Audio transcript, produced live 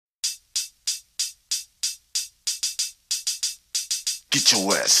Get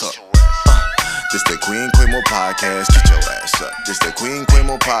your ass up. This the Queen Quemo podcast. Get your ass up. This the Queen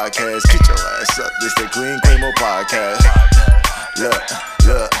Quemo podcast. Get your ass up. This the Queen Quemo podcast.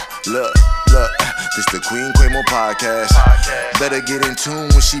 Look. This the Queen Quemo podcast. Better get in tune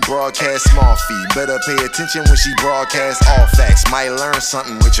when she broadcasts small fee. Better pay attention when she broadcasts all facts. Might learn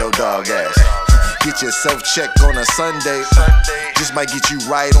something with your dog ass. Get yourself checked on a Sunday. Just might get you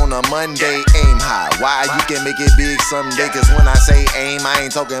right on a Monday. Aim high. Why? You can make it big someday. Cause when I say aim, I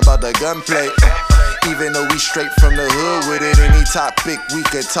ain't talking about the gunplay. Even though we straight from the hood with it, any topic we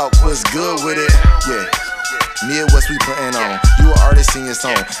could talk was good with it. Yeah. Midwest we puttin' on. You an artist in your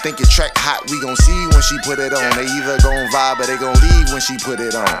song. Think your track hot, we gon' see when she put it on. They either gon' vibe or they gon' leave when she put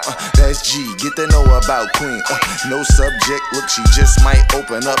it on. That's G, get to know about Queen. No subject, look, she just might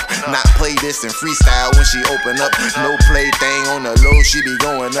open up. Not play this and freestyle when she open up. No play thing on the low, she be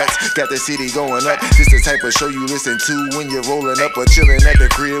going nuts. Got the city going up. This the type of show you listen to when you're rolling up or chillin' at the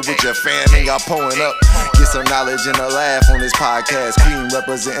crib with your fam and y'all pulling up. Get some knowledge and a laugh on this podcast. Queen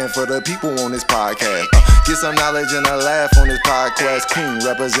representing for the people on this podcast. Get some knowledge and a laugh on this podcast. Queen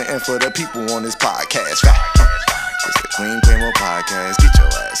representing for the people on this podcast. It's the Queen Quemo podcast. Get your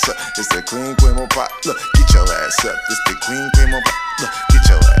ass up. It's the Queen Quemo podcast. Look, get your ass up. It's the Queen Quemo podcast. Look, get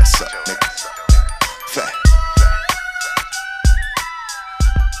your ass up, nigga. Fat.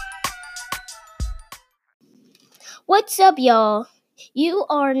 What's up, y'all? You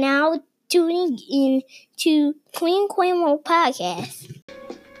are now tuning in to Queen Quemo podcast.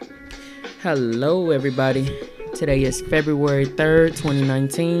 Hello, everybody. Today is February 3rd,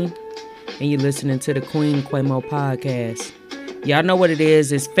 2019, and you're listening to the Queen Quemo podcast. Y'all know what it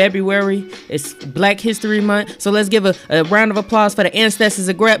is. It's February. It's Black History Month. So let's give a round of applause for the ancestors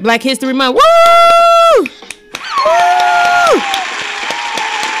of Black History Month. Woo! Woo!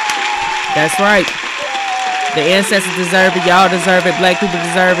 That's right. The ancestors deserve it. Y'all deserve it. Black people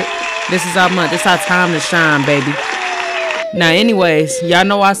deserve it. This is our month. This is our time to shine, baby. Now, anyways, y'all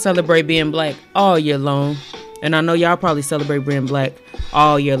know I celebrate being black all year long. And I know y'all probably celebrate being black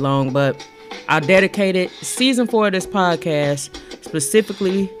all year long. But I dedicated season 4 of this podcast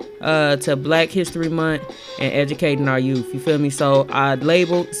specifically to Black History Month and educating our youth. You feel me? So I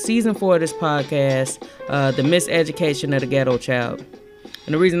labeled season 4 of this podcast The Miseducation of the Ghetto Child.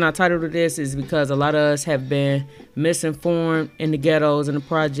 And the reason I titled it this is because a lot of us have been misinformed in the ghettos, in the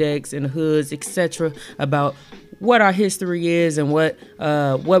projects, in the hoods, etc. about what our history is and what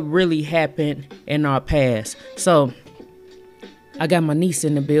really happened in our past. So I got my niece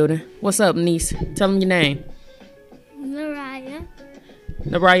in the building. What's up, niece? Tell them your name. Mariah.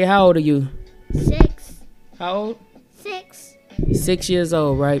 Mariah, how old are you? 6. How old? 6. 6 years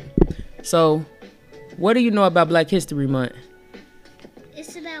old, right? So what do you know about Black History Month?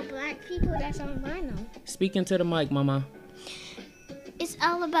 It's about black people, that's all I know. Speak into the mic, mama. It's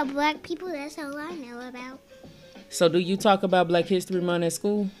all about black people, that's all I know about. So do you talk about Black History Month at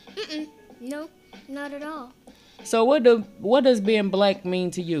school? No, not at all. So what does being black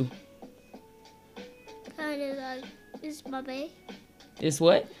mean to you? Kind of like, it's my day. It's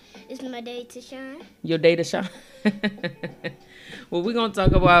what? It's my day to shine. Your day to shine? Well, we're going to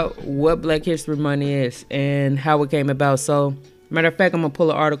talk about what Black History Month is and how it came about. So, matter of fact, I'm going to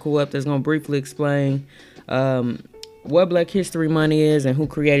pull an article up that's going to briefly explain what Black History Month is and who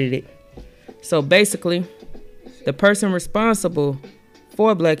created it. So, basically, the person responsible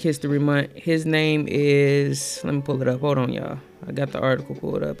for Black History Month, his name is, let me pull it up. Hold on, y'all. I got the article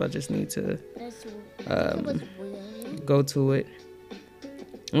pulled up. I just need to go to it.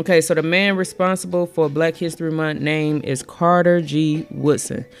 Okay, so the man responsible for Black History Month name is Carter G.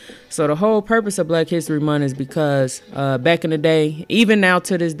 Woodson. So the whole purpose of Black History Month is because back in the day, even now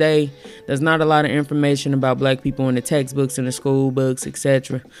to this day, there's not a lot of information about black people in the textbooks, in the school books,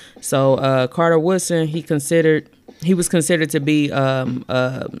 etc. So Carter Woodson, he was considered to be a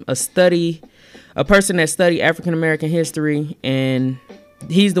person that studied African American history, and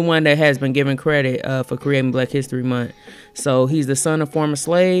he's the one that has been given credit for creating Black History Month. So he's the son of former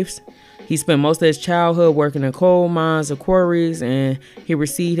slaves. He spent most of his childhood working in coal mines or quarries, and he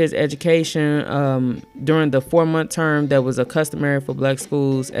received his education during the 4-month term that was customary for black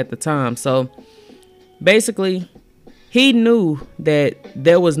schools at the time. So basically, he knew that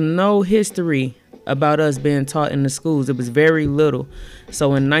there was no history about us being taught in the schools. It was very little.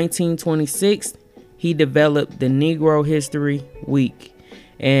 So in 1926, he developed the Negro History Week.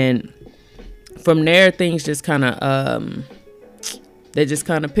 And from there, things just kind of, they just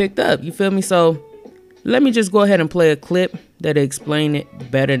kind of picked up. You feel me? So let me just go ahead and play a clip that explain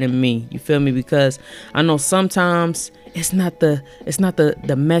it better than me. You feel me? Because I know sometimes it's not the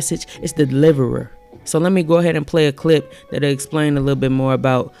message, it's the deliverer. So let me go ahead and play a clip that'll explain a little bit more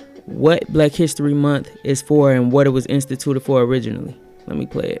about what Black History Month is for and what it was instituted for originally. Let me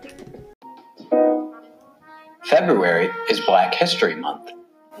play it. February is Black History Month.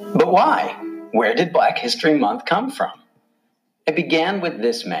 But why? Where did Black History Month come from? It began with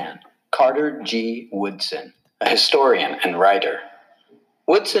this man, Carter G. Woodson, a historian and writer.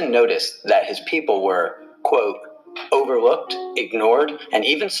 Woodson noticed that his people were, quote, overlooked, ignored, and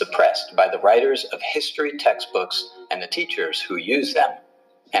even suppressed by the writers of history textbooks and the teachers who use them,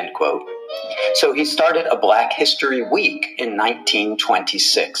 end quote. So he started a Black History Week in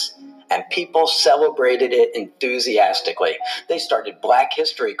 1926, and people celebrated it enthusiastically. They started Black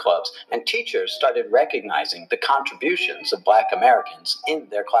History clubs, and teachers started recognizing the contributions of Black Americans in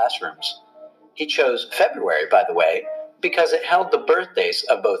their classrooms. He chose February, by the way, because it held the birthdays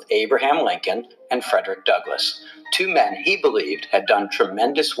of both Abraham Lincoln and Frederick Douglass, two men he believed had done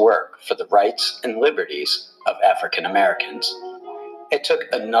tremendous work for the rights and liberties of African Americans. It took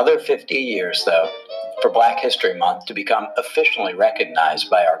another 50 years, though, for Black History Month to become officially recognized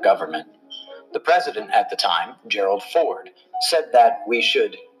by our government. The president at the time, Gerald Ford, said that we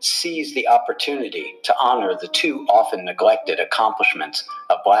should seize the opportunity to honor the too often neglected accomplishments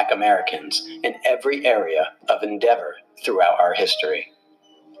of Black Americans in every area of endeavor throughout our history.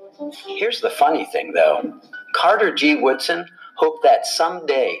 Here's the funny thing, though. Carter G. Woodson hoped that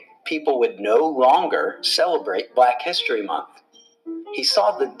someday people would no longer celebrate Black History Month. He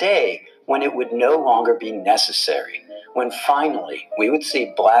saw the day when it would no longer be necessary, when finally we would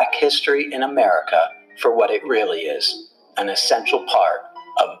see Black history in America for what it really is, an essential part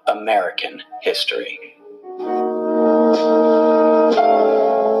of American history.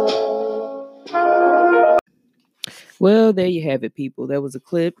 Well, there you have it, people. That was a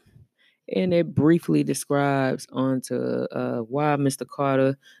clip, and it briefly describes onto why Mr.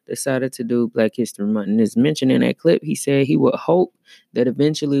 Carter decided to do Black History Month. And as mentioned in that clip, he said he would hope that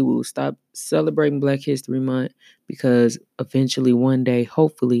eventually we will stop celebrating Black History Month because eventually one day,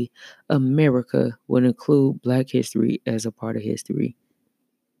 hopefully, America will include Black history as a part of history.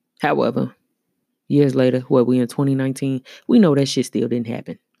 However, years later, we in 2019, we know that shit still didn't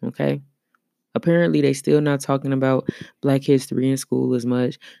happen, okay? Apparently, they still not talking about Black history in school as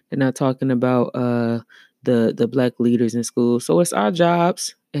much. They're not talking about the Black leaders in school. So it's our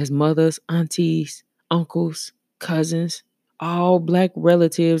jobs as mothers, aunties, uncles, cousins, all Black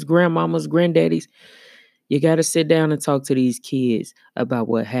relatives, grandmamas, granddaddies. You got to sit down and talk to these kids about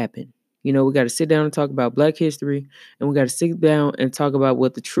what happened. You know, we got to sit down and talk about Black history, and we got to sit down and talk about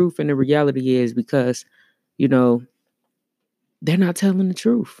what the truth and the reality is because, you know, they're not telling the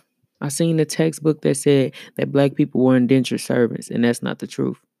truth. I seen a textbook that said that Black people were indentured servants, and that's not the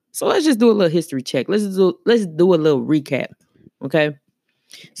truth. So let's just do a little history check. Let's do a little recap, okay?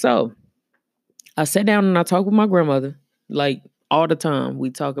 So I sat down and I talked with my grandmother, like all the time.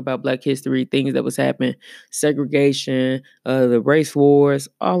 We talk about Black history, things that was happening, segregation, the race wars,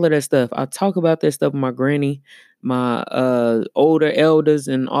 all of that stuff. I talk about that stuff with my granny, my older elders,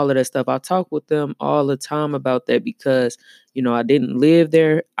 and all of that stuff. I talk with them all the time about that because, you know, I didn't live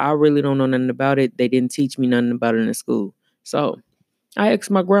there. I really don't know nothing about it. They didn't teach me nothing about it in school. So I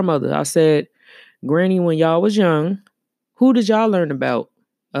asked my grandmother, I said, Granny, when y'all was young, who did y'all learn about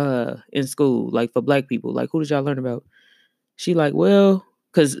in school? Like for Black people, like who did y'all learn about? She like, well,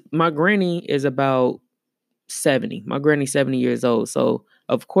 because my granny is about 70. My granny's 70 years old. So,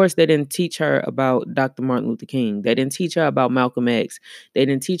 of course, they didn't teach her about Dr. Martin Luther King. They didn't teach her about Malcolm X. They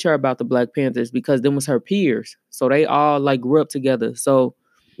didn't teach her about the Black Panthers because them was her peers. So they all like grew up together. So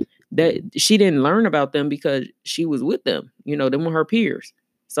that she didn't learn about them because she was with them. You know, them were her peers.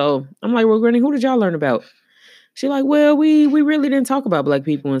 So I'm like, well, Granny, who did y'all learn about? She like, well, we really didn't talk about Black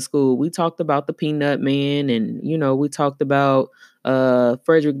people in school. We talked about the Peanut Man and, you know, we talked about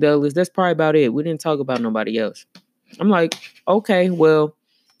Frederick Douglass. That's probably about it. We didn't talk about nobody else. I'm like, okay, well,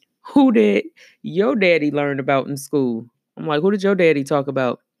 who did your daddy learn about in school? I'm like, who did your daddy talk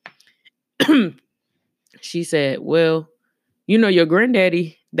about? She said, well, you know, your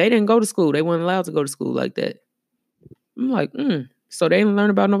granddaddy, they didn't go to school. They weren't allowed to go to school like that. I'm like, so they didn't learn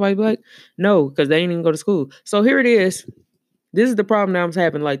about nobody Black? No, because they didn't even go to school. So here it is. This is the problem that I'm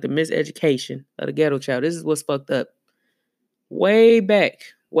having, like the miseducation of the ghetto child. This is what's fucked up. Way back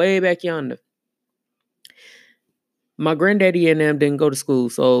yonder. My granddaddy and them didn't go to school.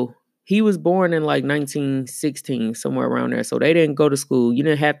 So he was born in like 1916, somewhere around there. So they didn't go to school. You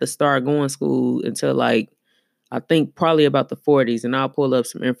didn't have to start going to school until like, I think probably about the 40s. And I'll pull up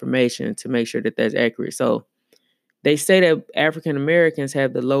some information to make sure that that's accurate. So they say that African Americans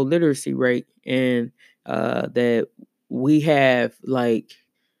have the low literacy rate and that we have like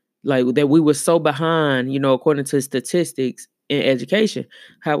like that we were so behind, according to statistics in education.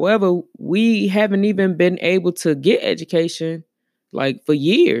 However, we haven't even been able to get education like for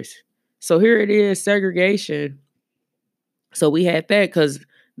years. So here it is, segregation. So we had that because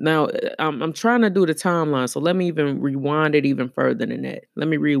now I'm trying to do the timeline. So let me even rewind it even further than that. Let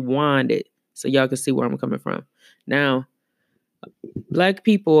me rewind it so y'all can see where I'm coming from. Now, Black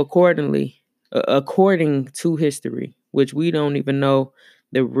people, according to history, which we don't even know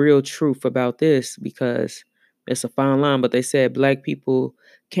the real truth about this because it's a fine line, but they said Black people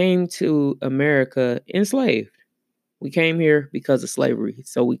came to America enslaved. We came here because of slavery.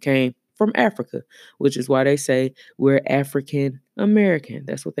 So we came from Africa, which is why they say we're African American.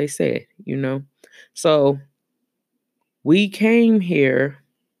 That's what they said, So we came here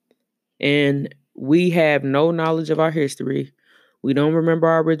and we have no knowledge of our history. We don't remember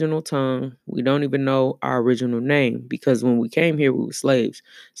our original tongue. We don't even know our original name because when we came here, we were slaves.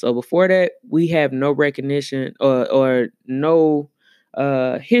 So before that, we have no recognition or no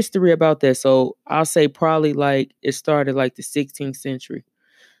history about that. So I'll say probably like it started like the 16th century.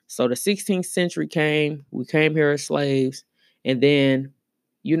 So the 16th century came, we came here as slaves, and then,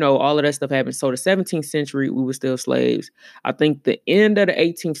 all of that stuff happened. So the 17th century, we were still slaves. I think the end of the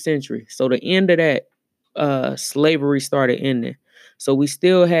 18th century, so the end of that, slavery started ending. So we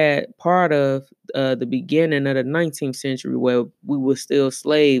still had part of the beginning of the 19th century where we were still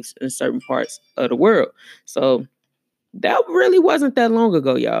slaves in certain parts of the world. So that really wasn't that long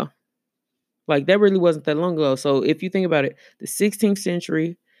ago, y'all. Like that really wasn't that long ago. So if you think about it, the 16th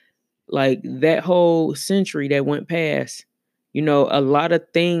century, like that whole century that went past, a lot of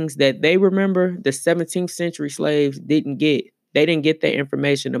things that they remember, the 17th century slaves didn't get. They didn't get that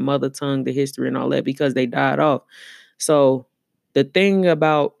information, the mother tongue, the history and all that because they died off. So the thing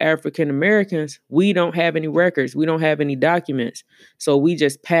about African Americans, we don't have any records. We don't have any documents. So we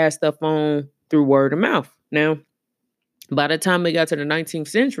just pass stuff on through word of mouth. Now, by the time we got to the 19th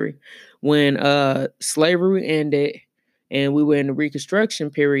century, when slavery ended and we were in the Reconstruction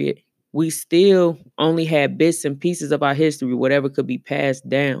period, we still only had bits and pieces of our history, whatever could be passed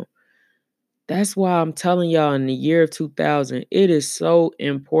down. That's why I'm telling y'all in the year of 2000, it is so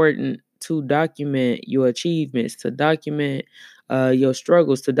important to document your achievements, to document your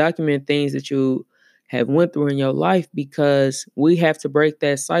struggles, to document things that you have went through in your life because we have to break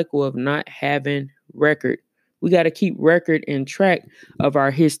that cycle of not having record. We got to keep record and track of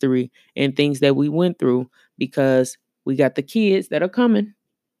our history and things that we went through because we got the kids that are coming.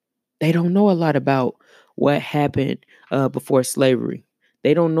 They don't know a lot about what happened before slavery.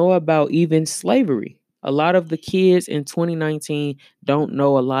 They don't know about even slavery. A lot of the kids in 2019 don't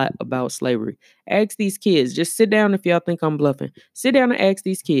know a lot about slavery. Ask these kids. Just sit down if y'all think I'm bluffing. Sit down and ask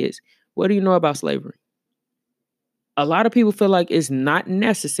these kids, what do you know about slavery? A lot of people feel like it's not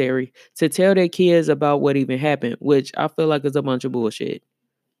necessary to tell their kids about what even happened, which I feel like is a bunch of bullshit.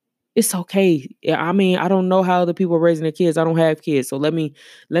 It's okay. I mean, I don't know how other people are raising their kids. I don't have kids. So let me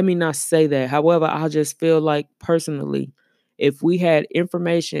not say that. However, I just feel like personally, if we had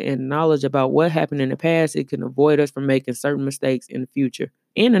information and knowledge about what happened in the past, it can avoid us from making certain mistakes in the future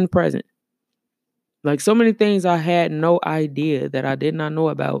and in the present. Like so many things I had no idea that I did not know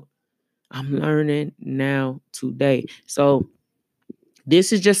about. I'm learning now today. So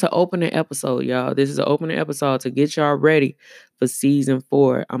this is just an opening episode, y'all. This is an opening episode to get y'all ready for season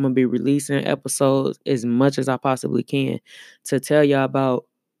 4. I'm going to be releasing episodes as much as I possibly can to tell y'all about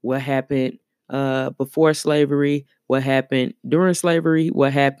what happened before slavery, what happened during slavery,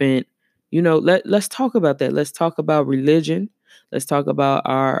 what happened. Let's talk about that. Let's talk about religion. Let's talk about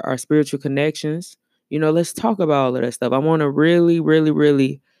our spiritual connections. Let's talk about all of that stuff. I want to really, really,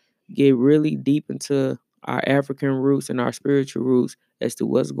 really get really deep into our African roots and our spiritual roots as to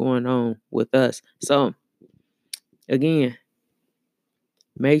what's going on with us. So, again,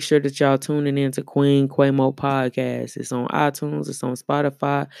 make sure that y'all tuning in to Queen Quaymo Podcast. It's on iTunes, it's on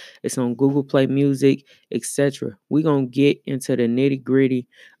Spotify, it's on Google Play Music, etc. We're going to get into the nitty-gritty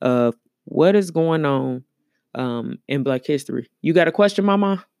of what is going on in Black history. You got a question,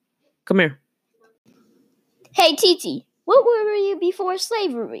 Mama? Come here. Hey, Titi, what were you before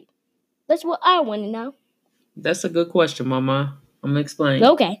slavery? That's what I want to know. That's a good question, Mama. I'm going to explain.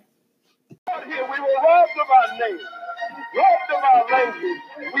 Okay. Here we were robbed of our name, robbed of our language.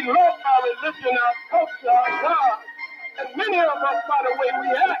 We lost our religion, our culture, our God. And many of us, by the way we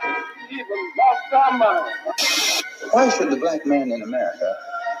act, even lost our minds. Why should the black man in America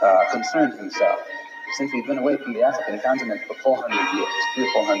concern himself, since we've been away from the African continent for 400 years, 300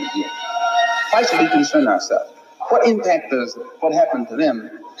 or 400 years? Why should we concern ourselves? What impact does what happened to them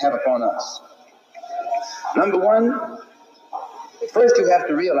have upon us? Number one, First, you have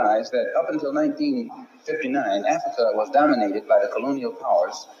to realize that up until 1959, Africa was dominated by the colonial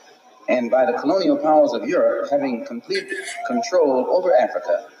powers, and by the colonial powers of Europe having complete control over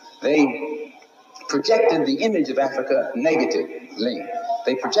Africa, they projected the image of Africa negatively.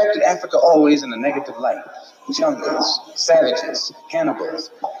 They projected Africa always in a negative light. Jungles, savages,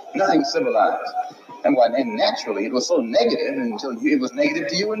 cannibals, nothing civilized. And naturally, it was so negative until it was negative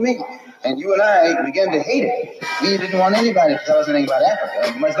to you and me. And you and I began to hate it. We didn't want anybody to tell us anything about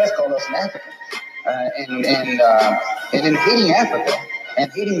Africa, much less call us an African. And in hating Africa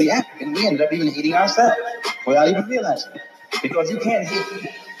and hating the African, we ended up even hating ourselves without even realizing it. Because you can't hate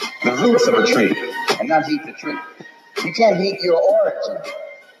the roots of a tree and not hate the tree. You can't hate your origin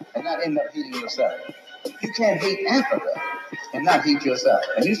and not end up hating yourself. You can't hate Africa and not hate yourself.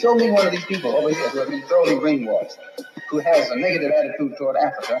 And you show me one of these people over here who have been thoroughly brainwashed, who has a negative attitude toward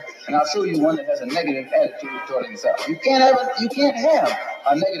Africa, and I'll show you one that has a negative attitude toward himself. You can't have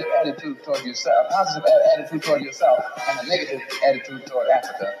a negative attitude toward yourself, a positive attitude toward yourself, and a negative attitude toward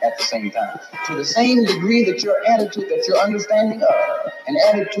Africa at the same time. To the same degree that your attitude, that your understanding of an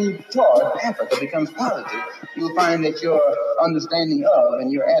attitude toward Africa becomes positive, you'll find that your understanding of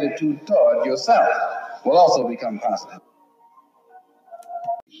and your attitude toward yourself will also become positive.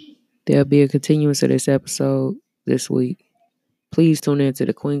 There'll be a continuance of this episode this week. Please tune in to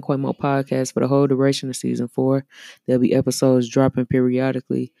the Queen Quamo podcast for the whole duration of season 4. There'll be episodes dropping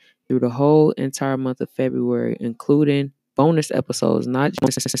periodically through the whole entire month of February, including bonus episodes, not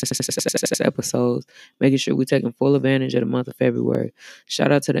just episodes, making sure we're taking full advantage of the month of February.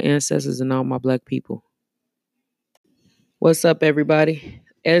 Shout out to the ancestors and all my Black people. What's up, everybody?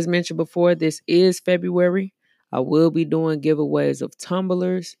 As mentioned before, this is February. I will be doing giveaways of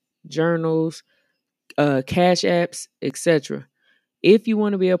tumblers, journals, cash apps, etc. If you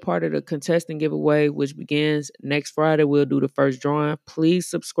want to be a part of the contestant giveaway, which begins next Friday, we'll do the first drawing. Please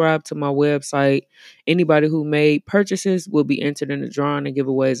subscribe to my website. Anybody who made purchases will be entered in the drawing and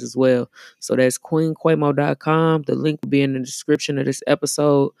giveaways as well. So that's queenquamo.com. The link will be in the description of this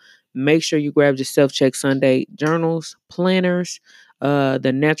episode. Make sure you grab your Self-Check Sunday journals, planners,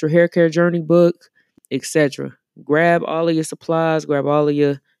 the Natural Hair Care Journey book, etc. Grab all of your supplies, grab all of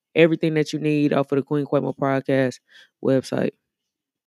your everything that you need off of the Queen Quamo podcast website.